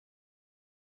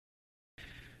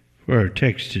For our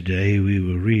text today, we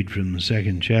will read from the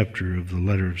second chapter of the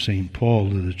letter of St. Paul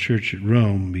to the church at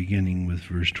Rome, beginning with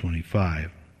verse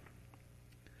 25.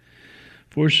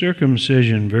 For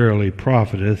circumcision verily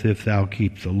profiteth if thou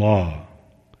keep the law.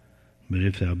 But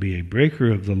if thou be a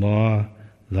breaker of the law,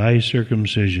 thy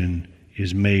circumcision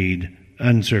is made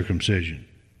uncircumcision.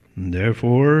 And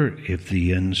therefore, if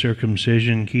the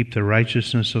uncircumcision keep the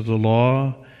righteousness of the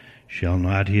law, shall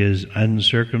not his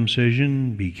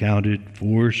uncircumcision be counted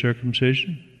for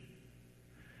circumcision?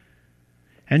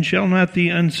 And shall not the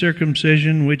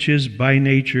uncircumcision which is by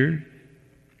nature,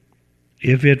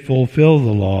 if it fulfill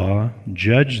the law,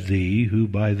 judge thee, who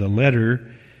by the letter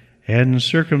and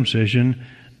circumcision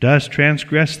dost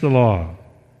transgress the law?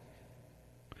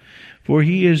 For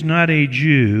he is not a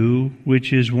Jew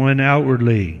which is one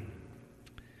outwardly,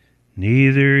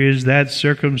 neither is that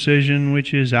circumcision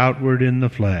which is outward in the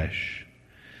flesh,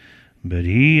 but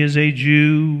he is a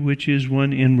Jew which is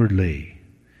one inwardly,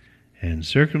 and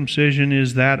circumcision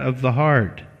is that of the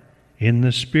heart, in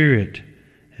the spirit,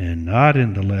 and not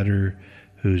in the letter,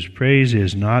 whose praise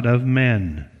is not of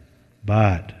men,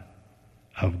 but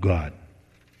of God.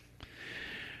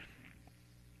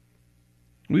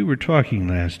 We were talking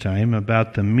last time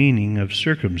about the meaning of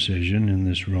circumcision in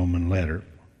this Roman letter.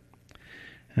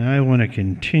 And I want to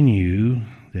continue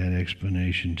that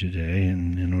explanation today,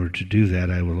 and in order to do that,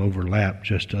 I will overlap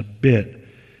just a bit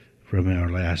from our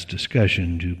last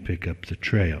discussion to pick up the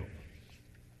trail.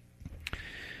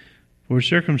 For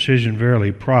circumcision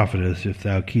verily profiteth if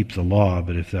thou keep the law,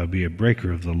 but if thou be a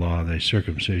breaker of the law, thy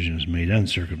circumcision is made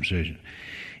uncircumcision.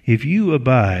 If you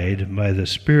abide by the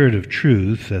spirit of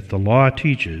truth that the law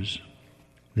teaches,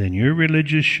 then your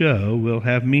religious show will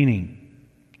have meaning.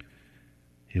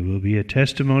 It will be a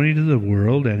testimony to the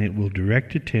world, and it will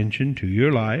direct attention to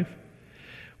your life,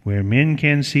 where men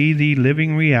can see the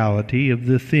living reality of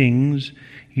the things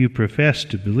you profess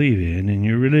to believe in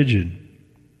your religion.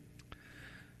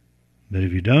 But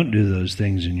if you don't do those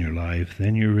things in your life,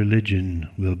 then your religion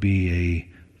will be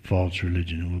a false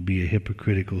religion. It will be a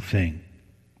hypocritical thing.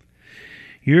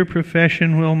 Your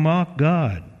profession will mock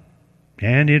God,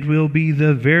 and it will be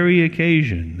the very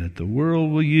occasion that the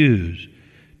world will use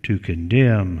to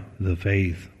condemn the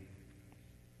faith.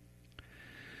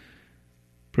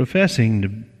 Professing to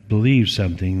believe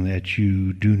something that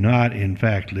you do not in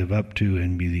fact live up to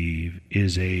and believe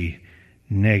is a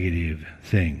negative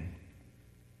thing.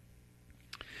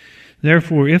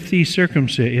 Therefore, if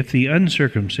the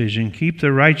uncircumcision keep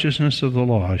the righteousness of the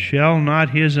law, shall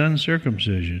not his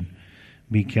uncircumcision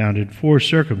be counted for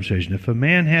circumcision? If a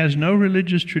man has no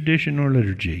religious tradition or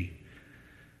liturgy,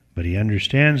 but he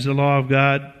understands the law of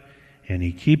God and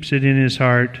he keeps it in his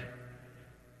heart,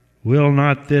 will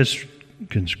not this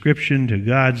conscription to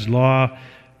God's law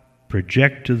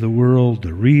project to the world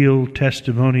the real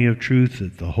testimony of truth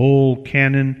that the whole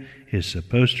canon is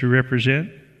supposed to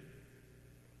represent?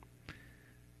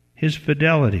 His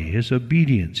fidelity, his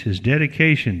obedience, his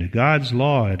dedication to God's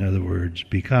law, in other words,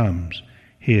 becomes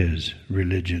his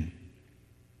religion.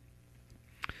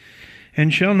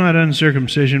 And shall not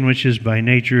uncircumcision, which is by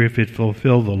nature, if it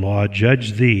fulfill the law,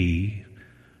 judge thee,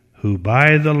 who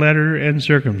by the letter and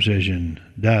circumcision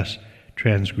dost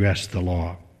transgress the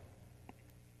law?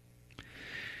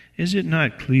 Is it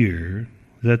not clear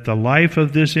that the life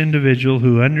of this individual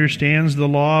who understands the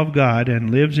law of God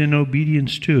and lives in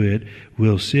obedience to it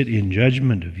will sit in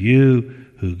judgment of you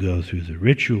who go through the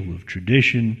ritual of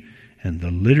tradition and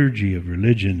the liturgy of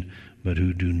religion, but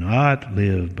who do not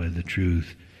live by the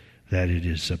truth that it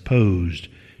is supposed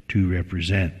to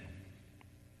represent?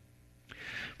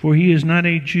 For he is not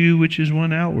a Jew which is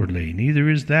one outwardly, neither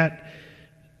is that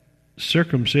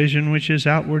circumcision which is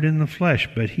outward in the flesh,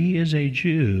 but he is a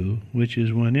Jew which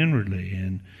is one inwardly,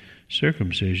 and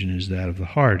circumcision is that of the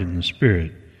heart in the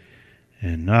spirit,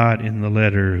 and not in the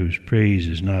letter, whose praise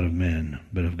is not of men,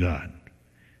 but of God.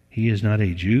 He is not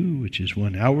a Jew which is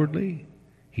one outwardly,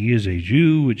 he is a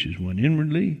Jew which is one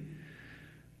inwardly.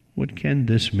 What can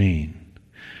this mean?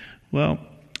 Well,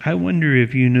 I wonder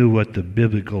if you knew what the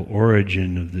biblical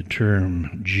origin of the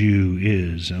term Jew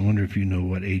is. I wonder if you know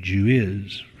what a Jew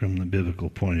is from the biblical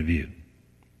point of view.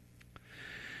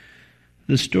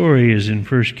 The story is in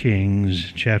 1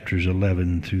 Kings chapters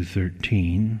 11 through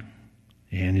 13,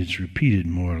 and it's repeated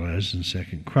more or less in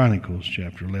 2 Chronicles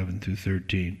chapter 11 through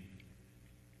 13.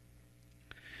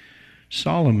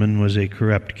 Solomon was a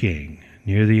corrupt king.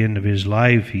 Near the end of his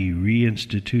life, he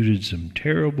reinstituted some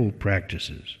terrible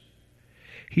practices.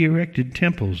 He erected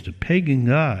temples to pagan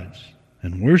gods,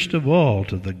 and worst of all,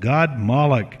 to the god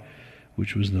Moloch,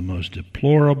 which was the most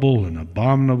deplorable and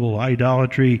abominable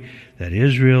idolatry that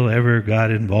Israel ever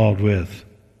got involved with.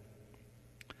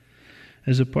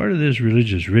 As a part of this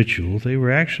religious ritual, they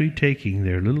were actually taking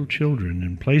their little children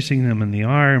and placing them in the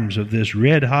arms of this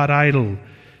red-hot idol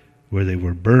where they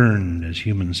were burned as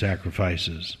human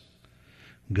sacrifices.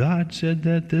 God said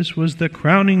that this was the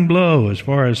crowning blow as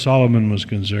far as Solomon was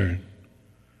concerned.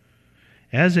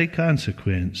 As a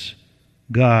consequence,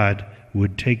 God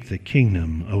would take the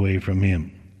kingdom away from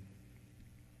him.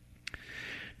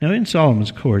 Now in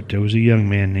Solomon's court there was a young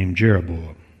man named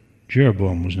Jeroboam.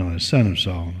 Jeroboam was not a son of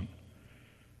Solomon.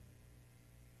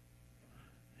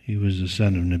 He was the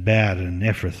son of Nebat, an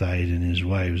Ephrathite, and his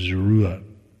wife Zeruiah,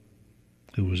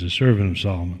 who was a servant of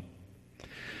Solomon.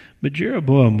 But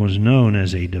Jeroboam was known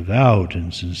as a devout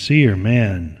and sincere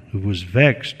man who was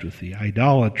vexed with the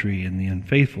idolatry and the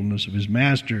unfaithfulness of his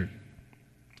master.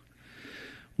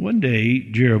 One day,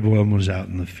 Jeroboam was out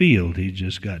in the field. He'd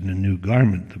just gotten a new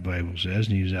garment, the Bible says,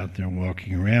 and he was out there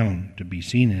walking around to be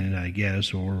seen in it, I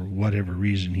guess, or whatever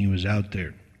reason he was out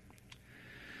there.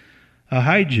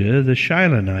 Ahijah, the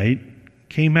Shilonite,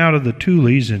 came out of the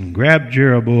tules and grabbed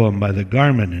Jeroboam by the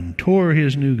garment and tore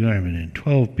his new garment in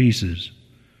 12 pieces.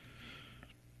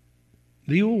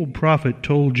 The old prophet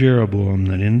told Jeroboam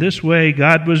that in this way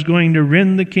God was going to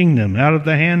rend the kingdom out of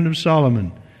the hand of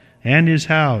Solomon and his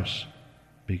house,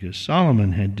 because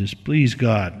Solomon had displeased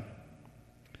God.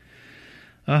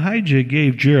 Ahijah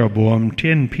gave Jeroboam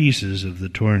 10 pieces of the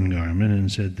torn garment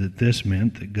and said that this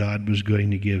meant that God was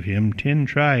going to give him 10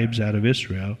 tribes out of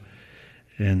Israel,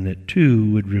 and that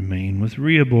 2 would remain with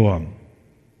Rehoboam.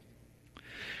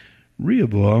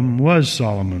 Rehoboam was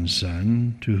Solomon's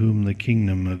son, to whom the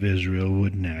kingdom of Israel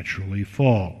would naturally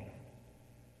fall.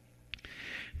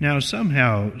 Now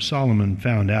somehow Solomon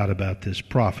found out about this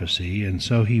prophecy, and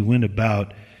so he went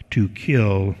about to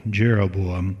kill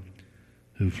Jeroboam,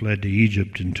 who fled to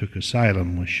Egypt and took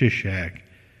asylum with Shishak,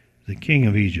 the king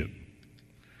of Egypt.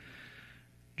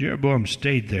 Jeroboam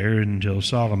stayed there until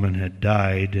Solomon had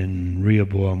died and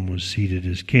Rehoboam was seated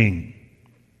as king.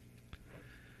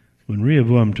 When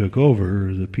Rehoboam took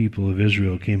over, the people of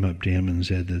Israel came up to him and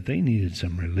said that they needed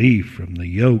some relief from the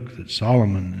yoke that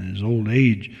Solomon in his old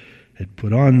age had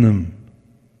put on them.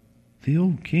 The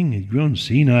old king had grown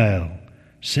senile,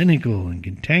 cynical, and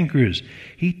cantankerous.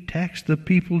 He taxed the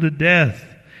people to death,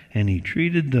 and he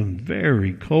treated them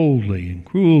very coldly and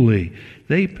cruelly.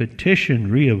 They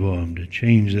petitioned Rehoboam to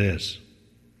change this.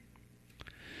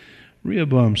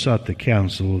 Rehoboam sought the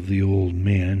counsel of the old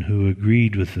man, who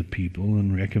agreed with the people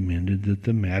and recommended that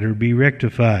the matter be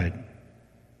rectified.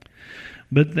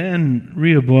 But then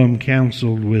Rehoboam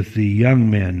counseled with the young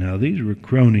men. Now these were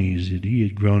cronies that he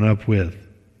had grown up with.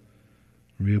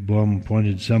 Rehoboam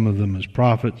appointed some of them as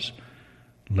prophets.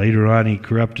 Later on he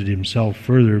corrupted himself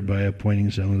further by appointing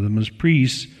some of them as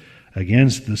priests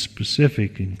against the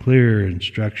specific and clear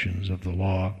instructions of the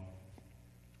law.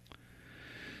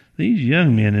 These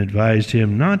young men advised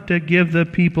him not to give the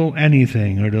people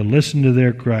anything or to listen to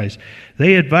their cries.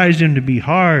 They advised him to be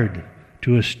hard,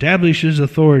 to establish his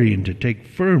authority, and to take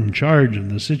firm charge of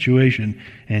the situation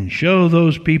and show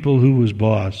those people who was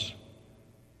boss.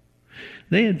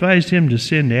 They advised him to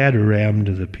send Adoram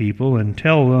to the people and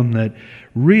tell them that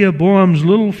Rehoboam's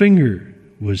little finger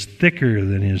was thicker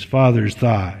than his father's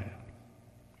thigh.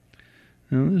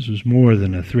 Now, this was more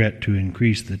than a threat to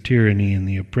increase the tyranny and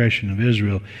the oppression of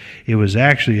Israel. It was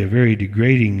actually a very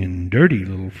degrading and dirty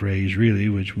little phrase, really,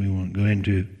 which we won't go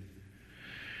into.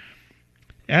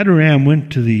 Adoram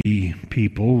went to the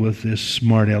people with this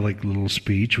smart-aleck little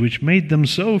speech, which made them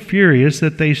so furious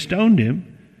that they stoned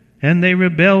him, and they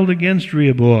rebelled against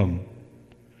Rehoboam.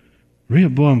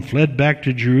 Rehoboam fled back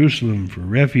to Jerusalem for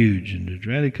refuge and to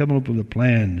try to come up with a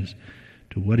plan as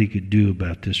to what he could do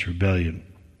about this rebellion.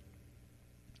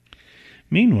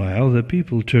 Meanwhile, the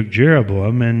people took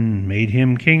Jeroboam and made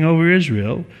him king over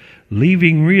Israel,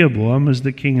 leaving Rehoboam as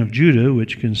the king of Judah,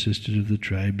 which consisted of the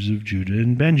tribes of Judah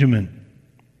and Benjamin.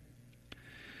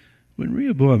 When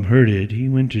Rehoboam heard it, he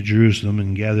went to Jerusalem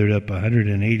and gathered up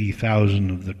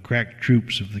 180,000 of the crack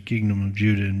troops of the kingdom of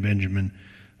Judah and Benjamin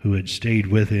who had stayed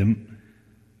with him,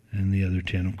 and the other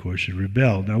 10, of course, had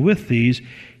rebelled. Now with these,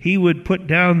 he would put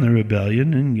down the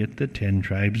rebellion and get the 10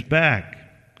 tribes back.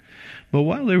 But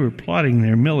while they were plotting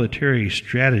their military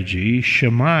strategy,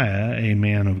 Shemaiah, a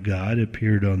man of God,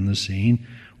 appeared on the scene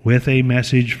with a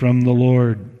message from the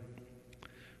Lord.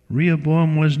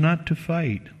 Rehoboam was not to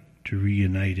fight to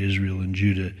reunite Israel and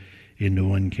Judah into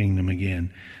one kingdom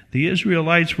again. The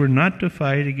Israelites were not to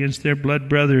fight against their blood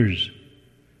brothers.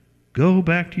 Go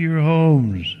back to your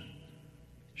homes,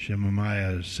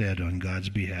 Shemaiah said on God's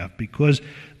behalf, because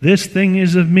this thing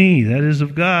is of me, that is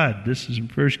of God. This is in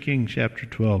 1 Kings chapter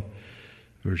 12.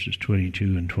 verses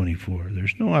 22 and 24.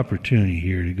 There's no opportunity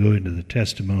here to go into the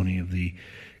testimony of the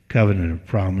covenant of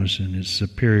promise and its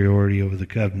superiority over the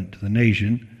covenant to the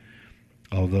nation,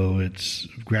 although it's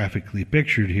graphically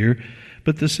pictured here.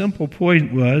 But the simple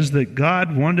point was that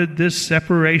God wanted this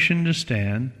separation to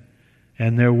stand,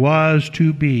 and there was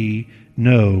to be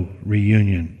no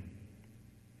reunion.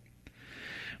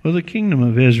 Well, the kingdom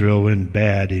of Israel went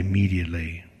bad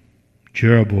immediately.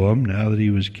 Jeroboam, now that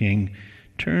he was king,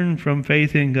 turned from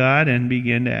faith in God and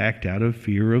began to act out of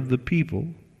fear of the people,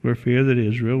 for fear that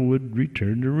Israel would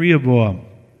return to Rehoboam.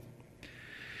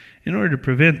 In order to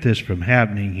prevent this from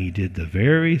happening, he did the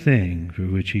very thing for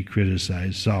which he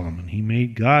criticized Solomon. He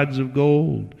made gods of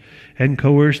gold and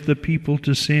coerced the people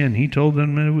to sin. He told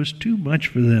them that it was too much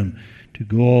for them to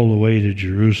go all the way to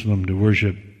Jerusalem to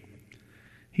worship.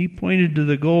 He pointed to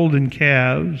the golden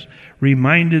calves,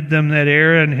 reminded them that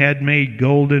Aaron had made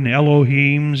golden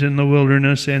Elohims in the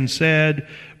wilderness, and said,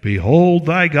 "Behold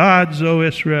thy gods, O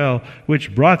Israel,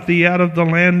 which brought thee out of the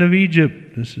land of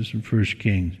Egypt." This is in 1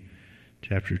 Kings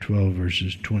chapter 12,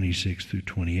 verses 26 through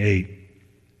 28.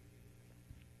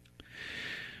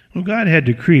 Well, God had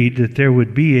decreed that there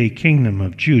would be a kingdom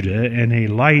of Judah and a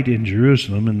light in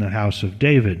Jerusalem in the house of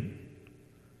David.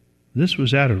 This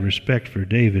was out of respect for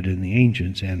David and the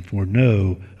ancients and for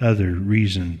no other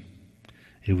reason.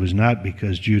 It was not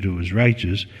because Judah was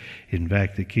righteous. In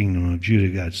fact, the kingdom of Judah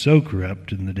got so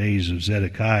corrupt in the days of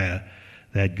Zedekiah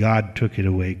that God took it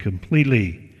away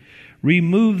completely.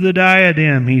 "Remove the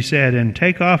diadem," he said, "and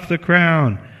take off the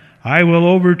crown. I will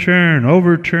overturn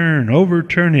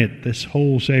it," this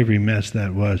whole savory mess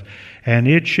that was. "And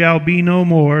it shall be no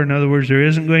more." In other words, there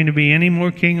isn't going to be any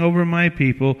more king over my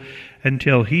people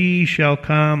until he shall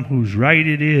come whose right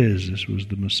it is. This was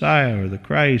the Messiah or the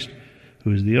Christ,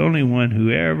 who is the only one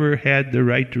who ever had the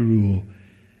right to rule.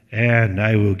 "And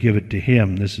I will give it to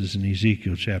him." This is in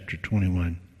Ezekiel chapter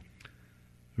 21,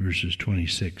 verses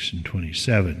 26 and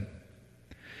 27.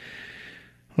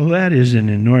 Well, that is an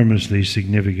enormously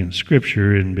significant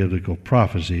scripture in biblical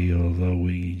prophecy, although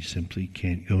we simply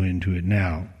can't go into it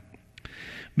now.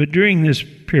 But during this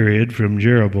period, from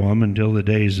Jeroboam until the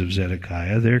days of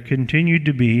Zedekiah, there continued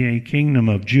to be a kingdom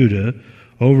of Judah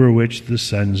over which the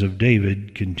sons of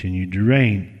David continued to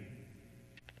reign.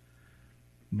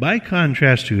 By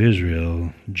contrast to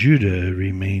Israel, Judah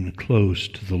remained close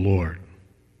to the Lord.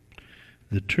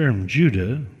 The term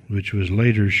Judah, which was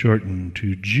later shortened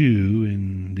to Jew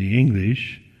in the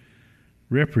English,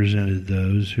 represented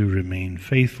those who remained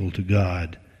faithful to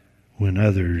God when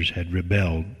others had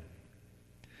rebelled.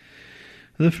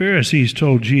 The Pharisees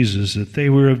told Jesus that they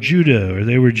were of Judah, or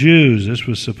they were Jews. This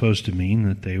was supposed to mean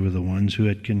that they were the ones who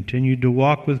had continued to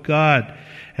walk with God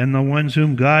and the ones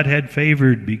whom God had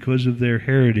favored because of their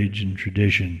heritage and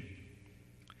tradition.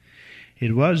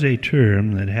 It was a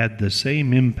term that had the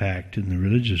same impact in the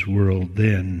religious world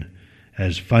then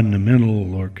as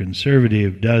fundamental or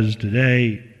conservative does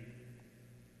today.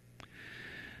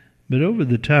 But over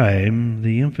the time,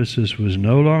 the emphasis was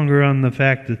no longer on the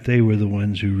fact that they were the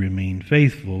ones who remained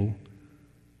faithful,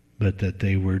 but that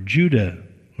they were Judah,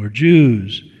 or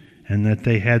Jews, and that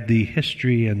they had the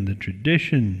history and the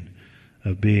tradition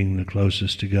of being the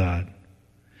closest to God.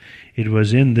 It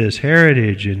was in this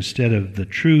heritage, instead of the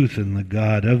truth and the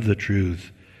God of the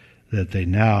truth, that they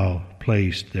now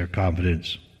placed their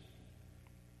confidence.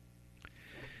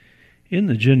 In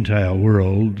the Gentile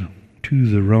world, to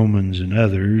the Romans and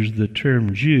others, the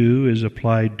term Jew is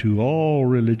applied to all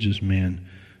religious men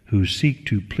who seek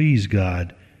to please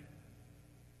God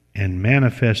and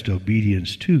manifest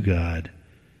obedience to God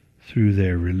through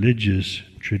their religious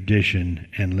tradition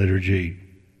and liturgy.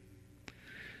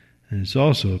 And it's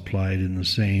also applied in the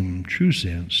same true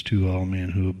sense to all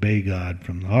men who obey God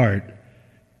from the heart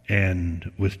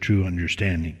and with true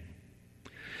understanding.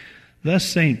 Thus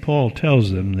St. Paul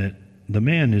tells them that the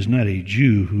man is not a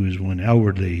Jew who is one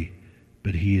outwardly,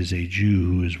 but he is a Jew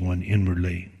who is one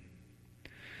inwardly.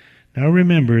 Now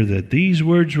remember that these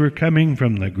words were coming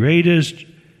from the greatest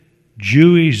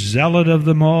Jewish zealot of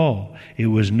them all. It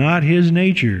was not his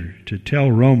nature to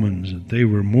tell Romans that they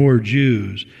were more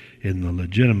Jews in the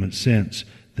legitimate sense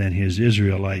than his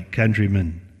Israelite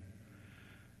countrymen.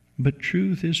 But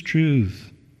truth is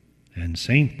truth, and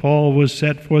St. Paul was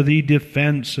set for the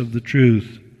defense of the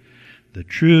truth. The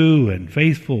true and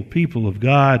faithful people of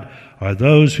God are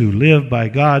those who live by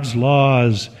God's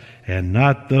laws, and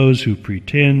not those who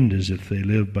pretend as if they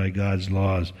live by God's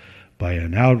laws by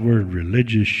an outward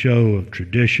religious show of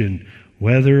tradition,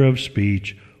 whether of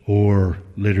speech or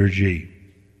liturgy.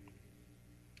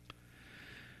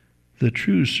 The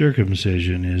true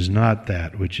circumcision is not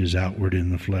that which is outward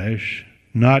in the flesh,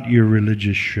 not your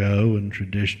religious show and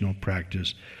traditional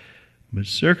practice, but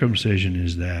circumcision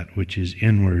is that which is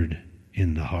inward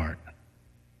in the heart.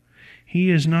 He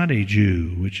is not a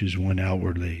Jew, which is one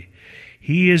outwardly.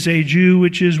 He is a Jew,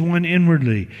 which is one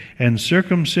inwardly. And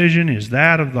circumcision is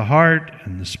that of the heart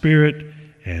and the spirit,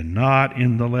 and not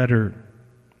in the letter.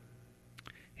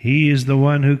 He is the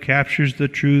one who captures the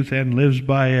truth and lives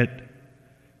by it,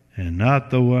 and not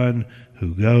the one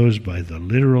who goes by the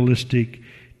literalistic,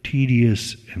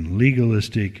 tedious, and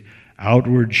legalistic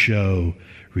outward show,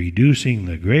 reducing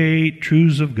the great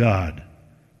truths of God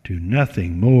to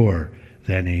nothing more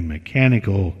than a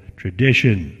mechanical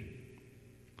tradition.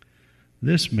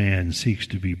 This man seeks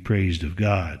to be praised of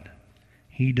God.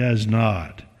 He does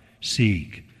not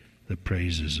seek the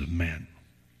praises of men.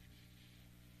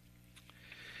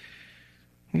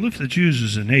 Well, if the Jews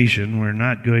as a nation were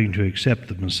not going to accept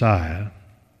the Messiah,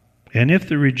 and if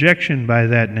the rejection by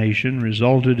that nation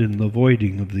resulted in the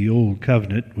voiding of the old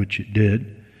covenant, which it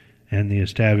did, and the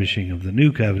establishing of the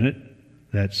new covenant,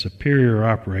 that superior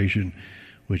operation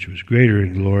which was greater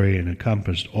in glory and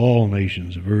encompassed all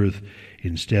nations of earth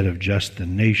instead of just the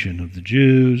nation of the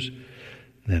Jews,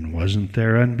 then wasn't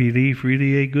their unbelief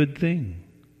really a good thing?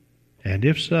 And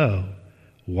if so,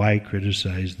 why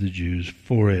criticize the Jews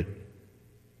for it?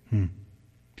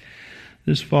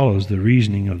 This follows the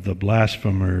reasoning of the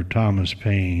blasphemer Thomas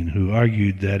Paine, who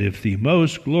argued that if the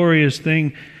most glorious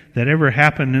thing that ever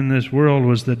happened in this world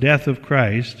was the death of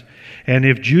Christ, and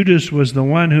if Judas was the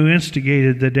one who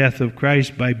instigated the death of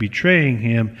Christ by betraying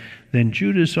him, then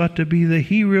Judas ought to be the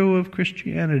hero of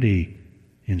Christianity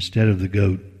instead of the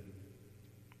goat.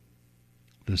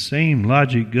 The same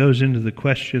logic goes into the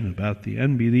question about the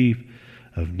unbelief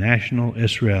of national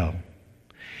Israel.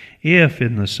 If,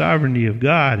 in the sovereignty of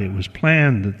God, it was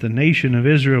planned that the nation of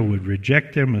Israel would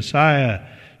reject their Messiah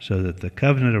so that the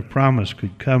covenant of promise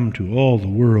could come to all the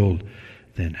world,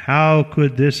 then how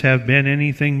could this have been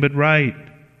anything but right?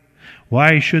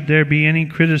 Why should there be any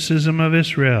criticism of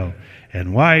Israel?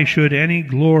 And why should any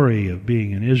glory of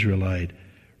being an Israelite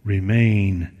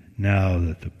remain now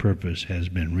that the purpose has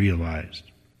been realized?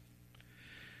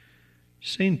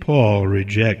 St. Paul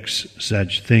rejects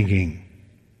such thinking.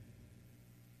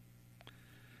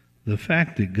 The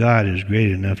fact that God is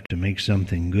great enough to make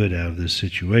something good out of this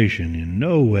situation in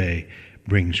no way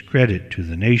brings credit to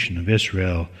the nation of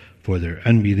Israel for their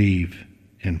unbelief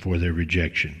and for their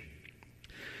rejection.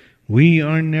 We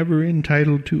are never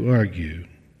entitled to argue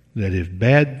that if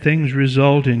bad things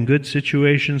result in good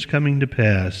situations coming to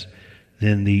pass,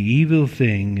 then the evil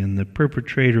thing and the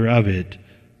perpetrator of it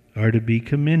are to be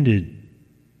commended.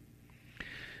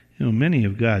 Many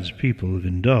of God's people have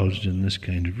indulged in this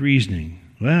kind of reasoning.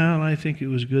 Well, I think it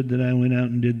was good that I went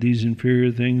out and did these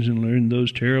inferior things and learned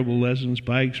those terrible lessons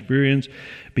by experience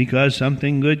because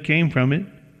something good came from it.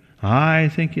 I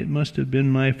think it must have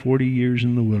been my 40 years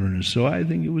in the wilderness, so I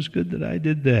think it was good that I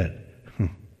did that.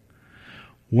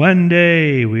 One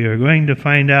day we are going to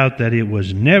find out that it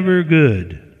was never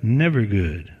good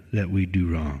that we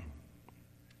do wrong.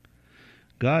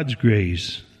 God's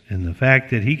grace and the fact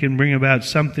that He can bring about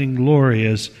something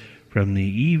glorious from the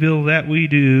evil that we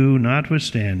do,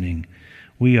 notwithstanding,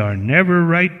 we are never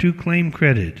right to claim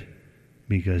credit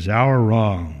because our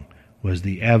wrong was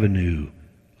the avenue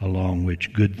along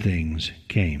which good things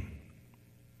came.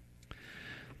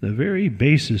 The very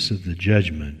basis of the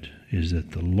judgment is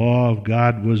that the law of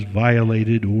God was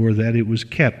violated or that it was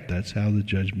kept. That's how the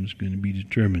judgment is going to be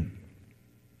determined.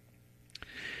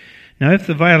 Now, if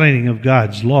the violating of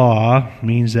God's law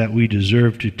means that we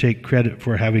deserve to take credit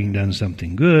for having done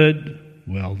something good,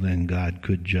 well, then God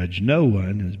could judge no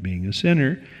one as being a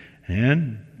sinner,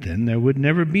 and then there would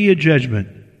never be a judgment.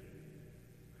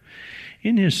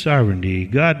 In His sovereignty,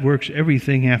 God works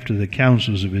everything after the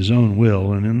counsels of His own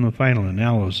will, and in the final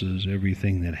analysis,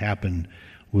 everything that happened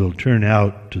will turn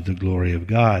out to the glory of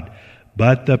God.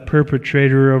 But the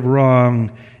perpetrator of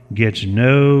wrong gets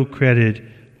no credit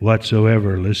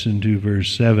whatsoever. Listen to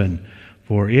verse 7.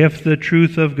 For if the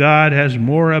truth of God has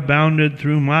more abounded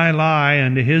through my lie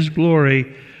unto His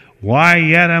glory, why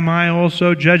yet am I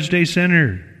also judged a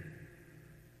sinner?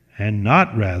 And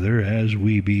not rather as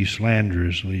we be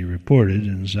slanderously reported,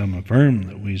 and some affirm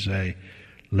that we say,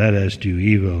 let us do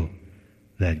evil,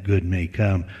 that good may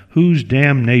come, whose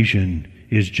damnation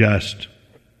is just.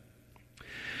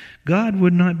 God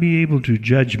would not be able to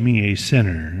judge me a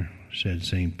sinner, said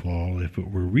St. Paul, if it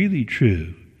were really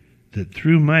true that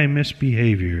through my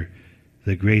misbehavior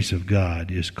the grace of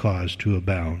God is caused to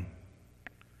abound.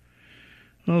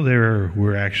 Well, there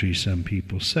were actually some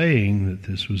people saying that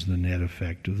this was the net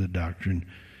effect of the doctrine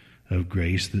of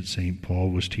grace that St. Paul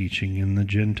was teaching in the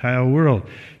Gentile world.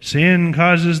 Sin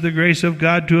causes the grace of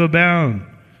God to abound,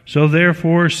 so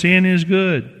therefore sin is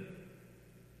good.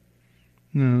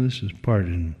 No, this is part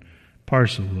and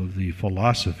parcel of the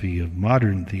philosophy of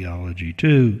modern theology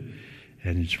too,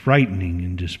 and it's frightening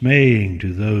and dismaying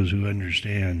to those who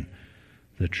understand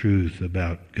the truth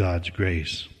about God's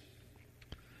grace.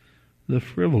 The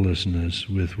frivolousness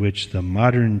with which the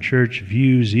modern church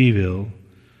views evil,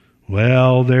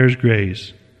 well, there's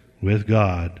grace with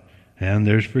God, and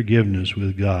there's forgiveness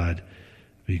with God,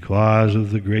 because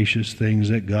of the gracious things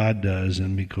that God does,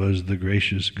 and because the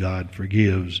gracious God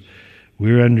forgives.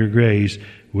 We're under grace,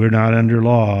 we're not under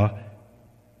law,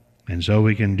 and so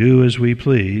we can do as we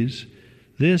please.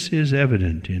 This is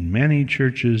evident in many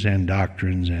churches and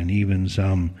doctrines, and even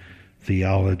some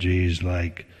theologies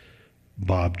like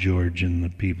Bob George and the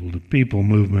people-to-people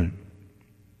movement.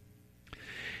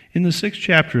 In the 6th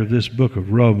chapter of this book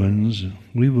of Romans,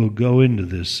 we will go into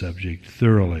this subject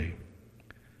thoroughly.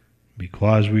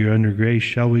 Because we are under grace,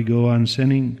 shall we go on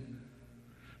sinning?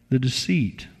 The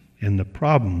deceit and the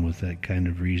problem with that kind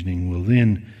of reasoning will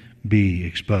then be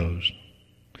exposed.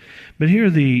 But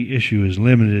here the issue is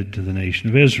limited to the nation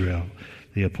of Israel.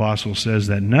 The apostle says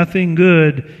that nothing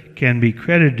good can be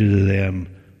credited to them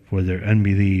for their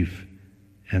unbelief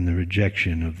and the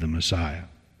rejection of the Messiah.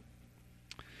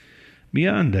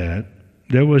 Beyond that,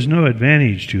 there was no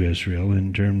advantage to Israel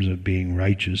in terms of being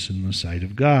righteous in the sight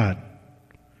of God.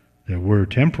 There were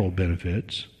temporal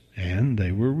benefits, and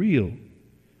they were real.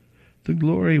 The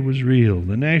glory was real,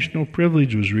 the national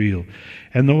privilege was real,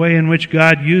 and the way in which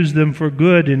God used them for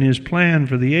good in His plan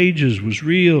for the ages was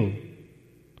real.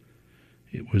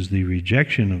 It was the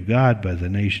rejection of God by the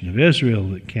nation of Israel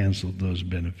that canceled those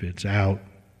benefits out.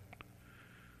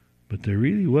 But there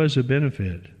really was a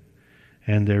benefit,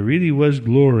 and there really was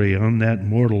glory on that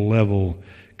mortal level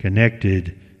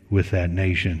connected with that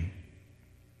nation.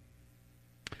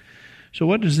 So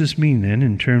what does this mean then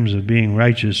in terms of being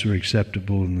righteous or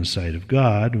acceptable in the sight of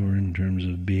God, or in terms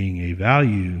of being a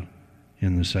value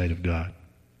in the sight of God?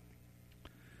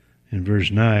 In verse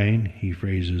 9, he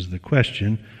phrases the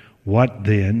question, what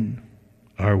then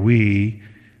are we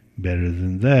better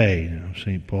than they? Now,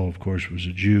 St. Paul, of course, was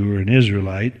a Jew or an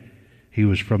Israelite. He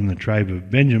was from the tribe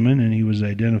of Benjamin, and he was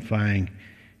identifying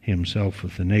himself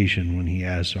with the nation when he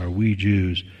asks, are we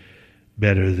Jews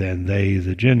better than they,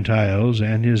 the Gentiles?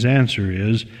 And his answer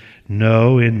is,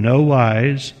 no, in no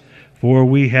wise, for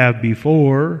we have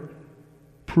before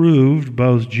proved,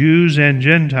 both Jews and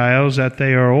Gentiles, that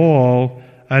they are all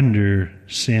under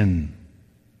sin.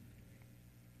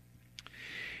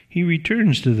 He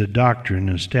returns to the doctrine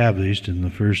established in the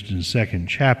 1st and 2nd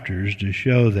chapters to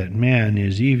show that man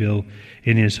is evil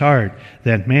in his heart,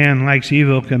 that man likes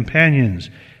evil companions,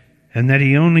 and that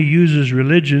he only uses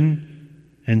religion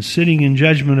and sitting in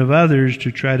judgment of others to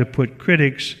try to put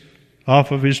critics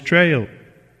off of his trail.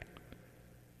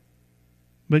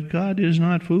 But God is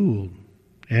not fooled,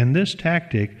 and this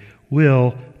tactic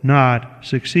will not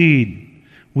succeed.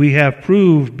 We have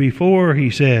proved before, he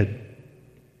said.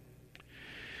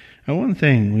 Now, one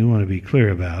thing we want to be clear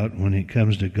about when it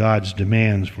comes to God's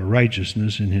demands for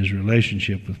righteousness in His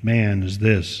relationship with man is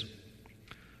this.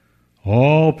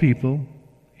 All people,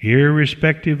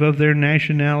 irrespective of their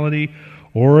nationality,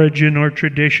 origin or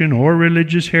tradition or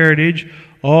religious heritage,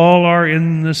 all are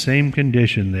in the same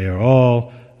condition. They are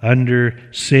all under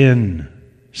sin.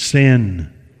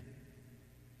 Sin.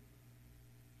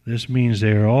 This means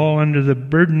they are all under the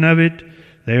burden of it.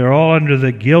 They are all under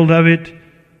the guilt of it.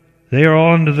 They are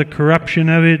all under the corruption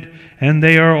of it, and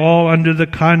they are all under the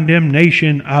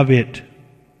condemnation of it.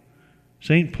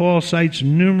 St. Paul cites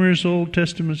numerous Old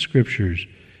Testament scriptures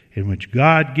in which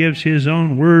God gives His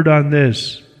own word on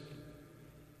this.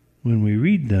 When we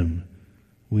read them,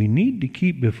 we need to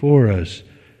keep before us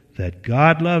that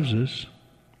God loves us,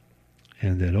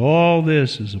 and that all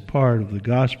this is a part of the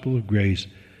gospel of grace,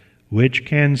 which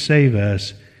can save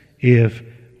us if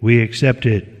we accept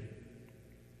it.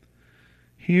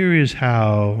 Here is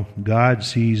how God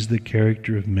sees the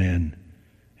character of men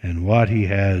and what He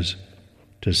has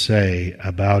to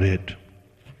about it.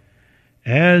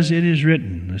 As it is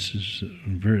written, this is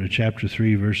chapter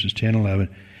 3, verses 10 and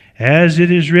 11, as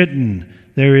it is written,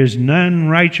 there is none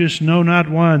righteous, no, not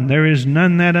one. There is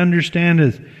none that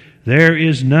understandeth. There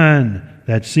is none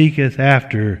that seeketh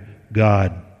after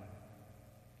God.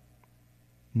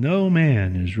 No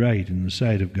man is right in the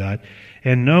sight of God,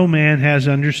 and no man has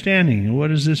understanding. And what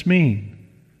does this mean?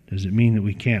 Does it mean that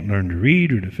we can't learn to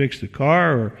read or to fix the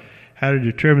car? Or how to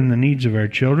determine the needs of our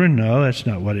children. No, that's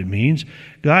not what it means.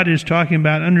 God is talking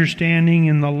about understanding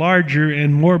in the larger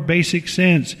and more basic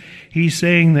sense. He's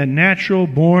saying that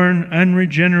natural-born,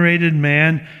 unregenerated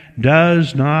man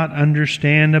does not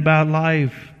understand about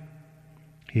life.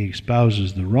 He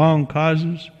espouses the wrong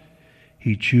causes.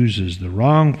 He chooses the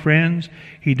wrong friends.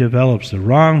 He develops the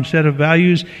wrong set of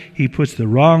values. He puts the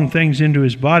wrong things into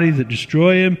his body that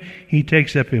destroy him. He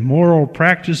takes up immoral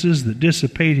practices that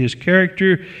dissipate his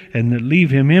character and that leave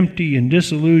him empty and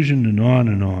disillusioned, and on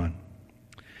and on.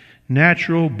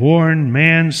 Natural-born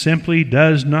man simply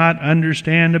does not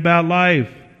understand about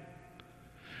life.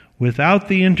 Without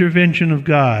the intervention of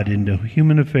God into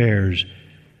human affairs,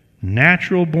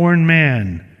 natural-born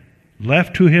man,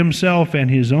 left to himself and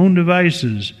his own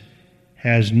devices,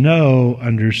 has no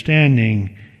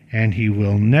understanding, and he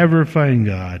will never find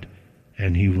God,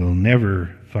 and he will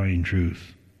never find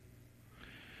truth.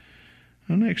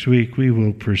 Well, next week we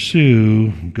will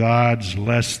pursue God's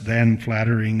less than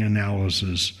flattering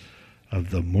analysis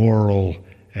of the moral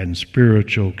and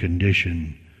spiritual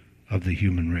condition of the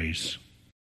human race.